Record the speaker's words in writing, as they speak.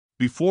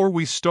Before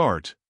we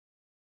start,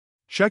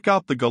 check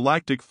out the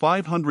Galactic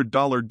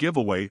 $500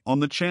 giveaway on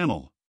the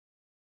channel.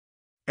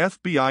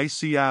 FBI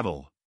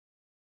Seattle.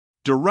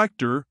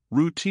 Director,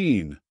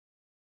 Routine.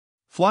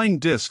 Flying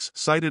discs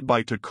sighted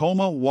by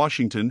Tacoma,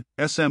 Washington,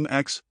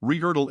 SMX,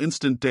 Regirdle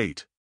Instant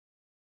Date.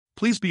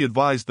 Please be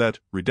advised that,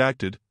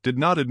 Redacted, did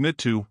not admit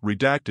to,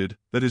 Redacted,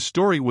 that his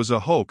story was a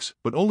hoax,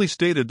 but only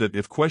stated that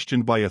if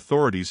questioned by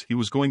authorities he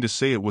was going to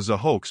say it was a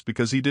hoax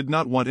because he did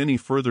not want any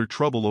further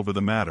trouble over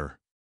the matter.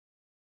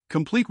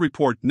 Complete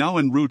report now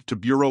en route to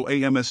Bureau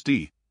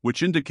AMSD,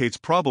 which indicates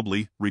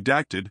probably,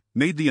 Redacted,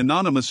 made the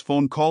anonymous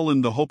phone call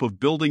in the hope of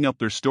building up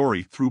their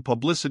story through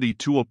publicity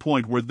to a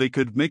point where they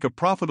could make a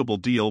profitable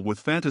deal with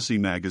Fantasy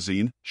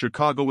Magazine,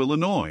 Chicago,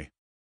 Illinois.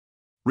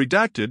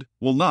 Redacted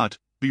will not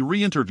be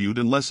re-interviewed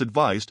unless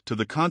advised to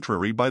the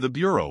contrary by the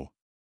Bureau.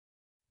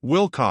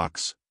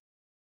 Wilcox.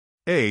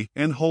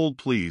 And hold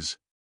please.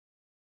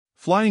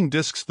 Flying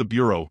discs. The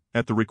Bureau,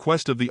 at the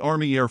request of the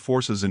Army Air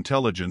Force's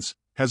intelligence,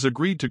 has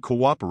agreed to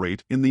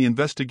cooperate in the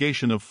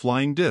investigation of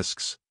flying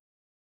discs.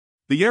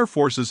 The Air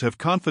Forces have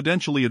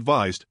confidentially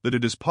advised that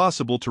it is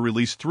possible to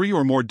release 3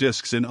 or more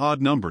discs in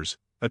odd numbers,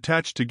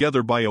 attached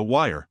together by a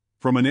wire,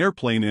 from an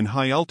airplane in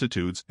high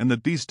altitudes, and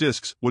that these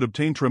discs would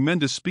obtain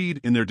tremendous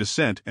speed in their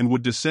descent and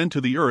would descend to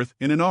the Earth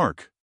in an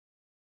arc.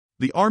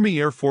 The Army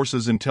Air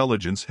Force's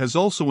intelligence has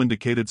also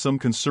indicated some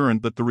concern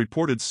that the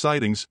reported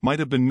sightings might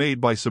have been made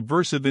by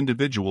subversive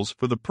individuals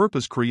for the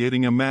purpose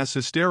creating a mass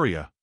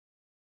hysteria.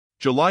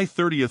 July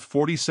 30,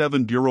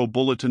 47 Bureau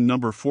Bulletin No.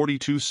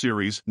 42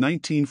 Series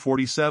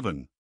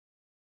 1947.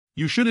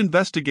 You should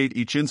investigate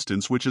each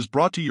instance which is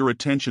brought to your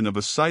attention of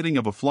a sighting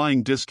of a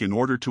flying disc in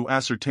order to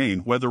ascertain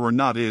whether or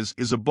not is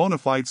a bona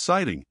fide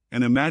sighting,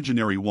 an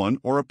imaginary one,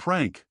 or a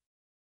prank.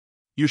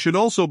 You should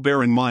also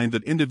bear in mind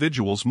that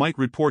individuals might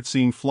report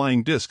seeing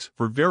flying discs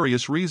for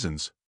various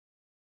reasons.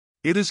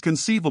 It is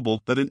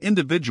conceivable that an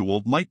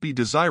individual might be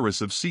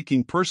desirous of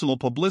seeking personal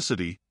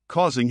publicity,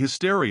 causing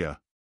hysteria,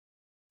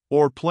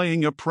 or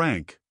playing a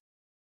prank.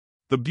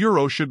 The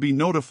Bureau should be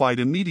notified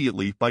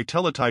immediately by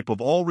teletype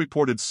of all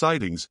reported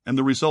sightings and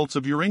the results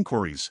of your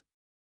inquiries.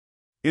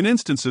 In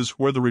instances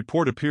where the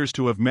report appears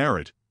to have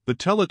merit, the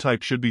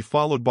teletype should be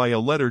followed by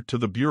a letter to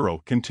the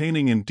Bureau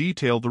containing in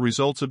detail the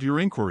results of your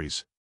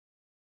inquiries.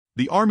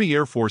 The Army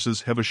Air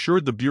Forces have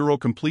assured the Bureau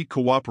complete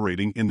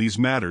cooperating in these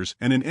matters,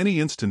 and in any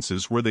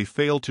instances where they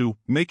fail to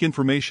make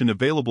information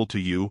available to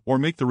you or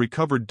make the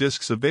recovered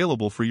discs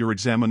available for your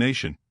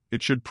examination,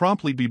 it should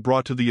promptly be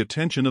brought to the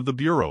attention of the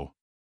Bureau.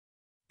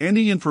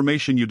 Any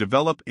information you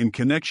develop in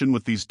connection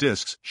with these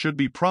discs should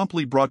be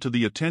promptly brought to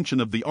the attention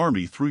of the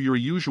Army through your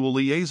usual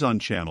liaison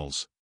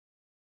channels.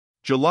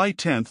 July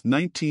 10,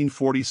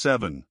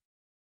 1947.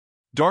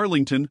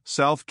 Darlington,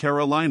 South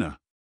Carolina.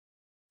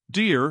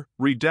 Dear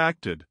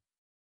Redacted,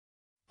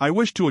 I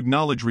wish to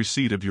acknowledge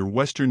receipt of your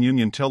Western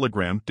Union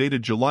telegram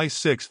dated July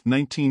 6,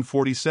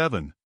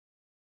 1947.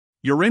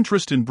 Your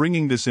interest in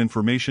bringing this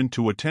information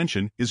to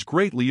attention is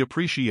greatly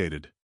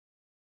appreciated.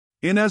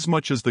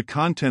 Inasmuch as the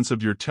contents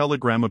of your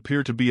telegram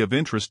appear to be of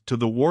interest to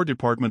the War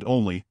Department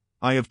only,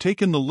 I have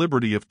taken the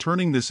liberty of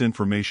turning this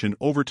information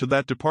over to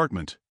that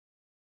department.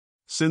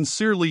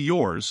 Sincerely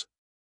yours,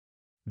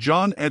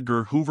 John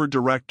Edgar Hoover,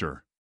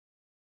 Director.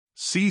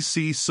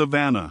 C.C.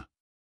 Savannah.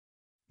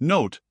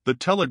 Note: the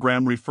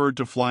telegram referred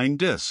to flying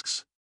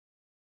discs.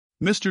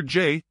 Mr.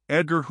 J.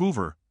 Edgar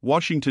Hoover,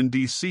 Washington,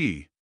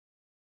 D.C.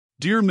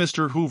 Dear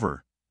Mr.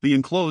 Hoover, the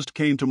enclosed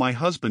came to my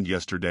husband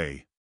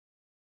yesterday.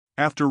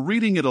 After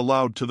reading it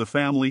aloud to the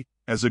family,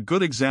 as a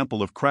good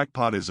example of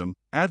crackpotism,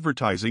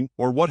 advertising,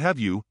 or what have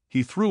you,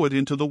 he threw it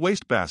into the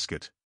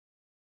wastebasket.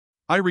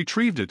 I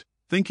retrieved it,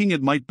 thinking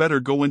it might better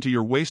go into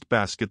your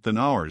wastebasket than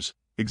ours,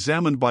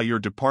 examined by your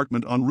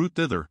department en route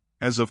thither,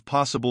 as of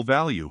possible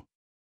value.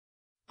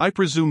 I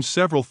presume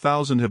several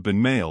thousand have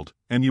been mailed,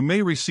 and you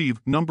may receive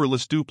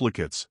numberless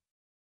duplicates.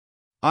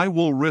 I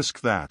will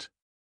risk that.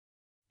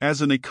 As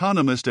an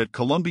economist at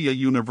Columbia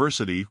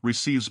University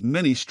receives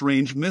many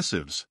strange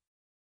missives.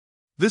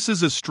 This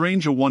is as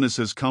strange a one as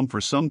has come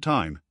for some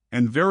time,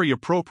 and very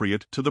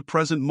appropriate to the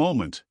present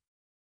moment.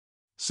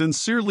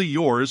 Sincerely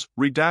yours,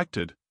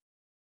 Redacted.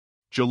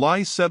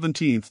 July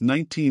 17,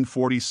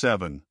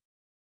 1947.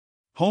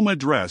 Home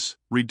address,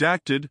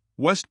 Redacted,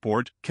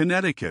 Westport,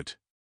 Connecticut.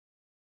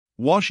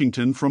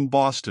 Washington from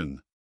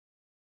Boston.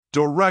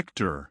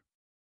 Director.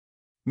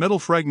 Metal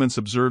fragments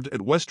observed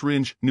at West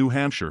Ridge, New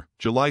Hampshire,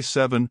 July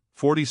 7,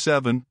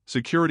 47,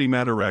 Security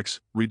Matter X,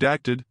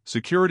 Redacted,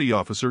 Security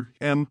Officer,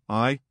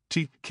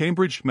 M.I.T.,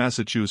 Cambridge,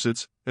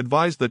 Massachusetts,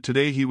 advised that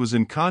today he was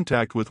in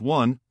contact with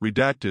one,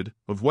 Redacted,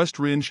 of West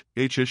Ridge,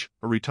 H.ish,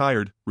 a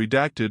retired,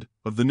 Redacted,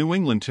 of the New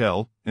England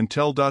Tel, and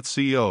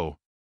Tel.co.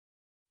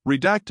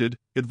 Redacted,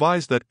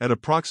 advised that at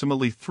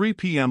approximately 3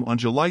 p.m. on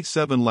July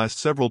 7 last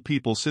several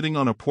people sitting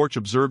on a porch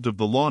observed of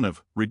the lawn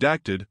of,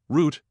 Redacted,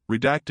 Route,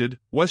 Redacted,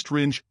 West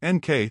Ridge,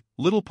 NK,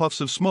 little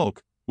puffs of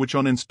smoke, which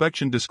on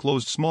inspection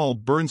disclosed small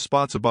burn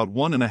spots about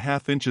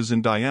 1.5 inches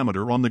in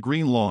diameter on the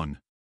green lawn.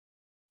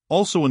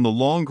 also in the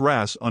long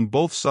grass on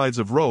both sides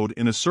of road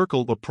in a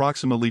circle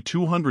approximately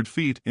 200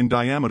 feet in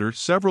diameter.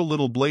 Several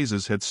little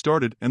blazes had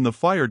started and the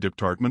fire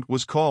department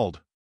was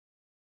called.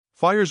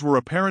 Fires were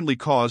apparently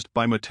caused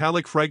by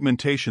metallic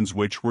fragmentations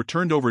which were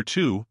turned over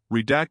to,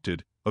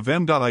 redacted, of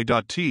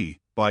M.I.T,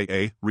 by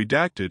a,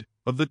 redacted,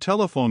 of the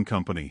telephone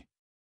company.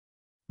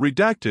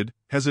 Redacted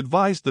has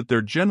advised that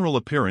their general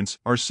appearance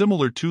are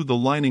similar to the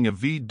lining of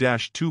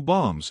V-2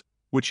 bombs,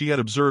 which he had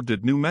observed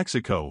at New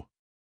Mexico.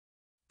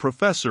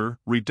 Professor,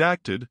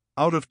 redacted,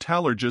 out of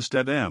Tallergist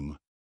at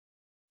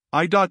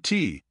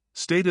M.I.T,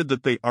 stated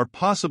that they are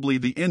possibly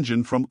the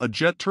engine from a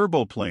jet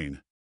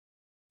turboplane.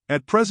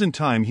 At present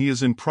time he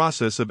is in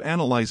process of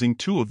analyzing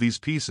 2 of these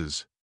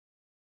pieces.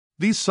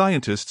 These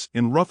scientists,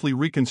 in roughly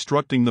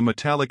reconstructing the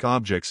metallic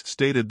objects,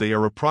 stated they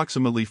are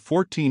approximately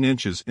 14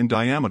 inches in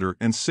diameter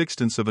and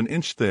 1/6 of an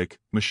inch thick,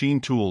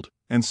 machine-tooled,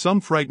 and some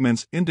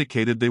fragments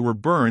indicated they were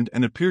burned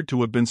and appeared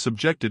to have been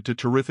subjected to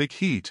terrific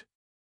heat.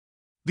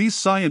 These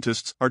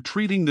scientists are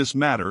treating this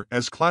matter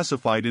as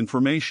classified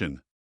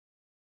information.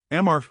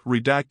 MR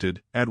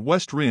redacted at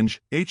West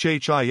Ridge,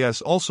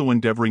 HHIS also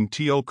endeavoring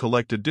to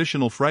collect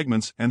additional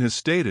fragments and has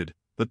stated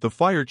that the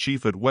fire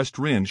chief at West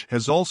Ridge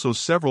has also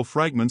several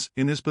fragments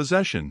in his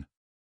possession.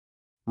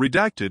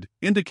 Redacted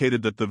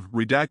indicated that the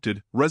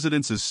redacted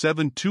residence is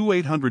 700 to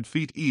 800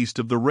 feet east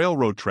of the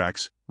railroad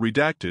tracks.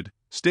 Redacted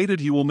stated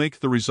he will make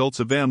the results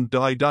of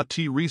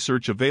M.I.T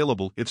research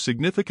available if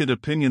significant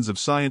opinions of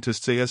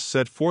scientists as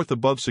set forth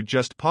above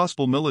suggest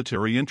possible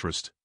military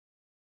interest.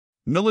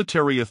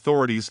 Military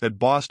authorities at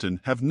Boston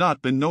have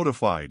not been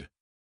notified.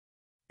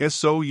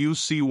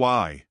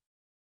 SOUCY.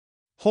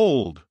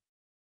 Hold.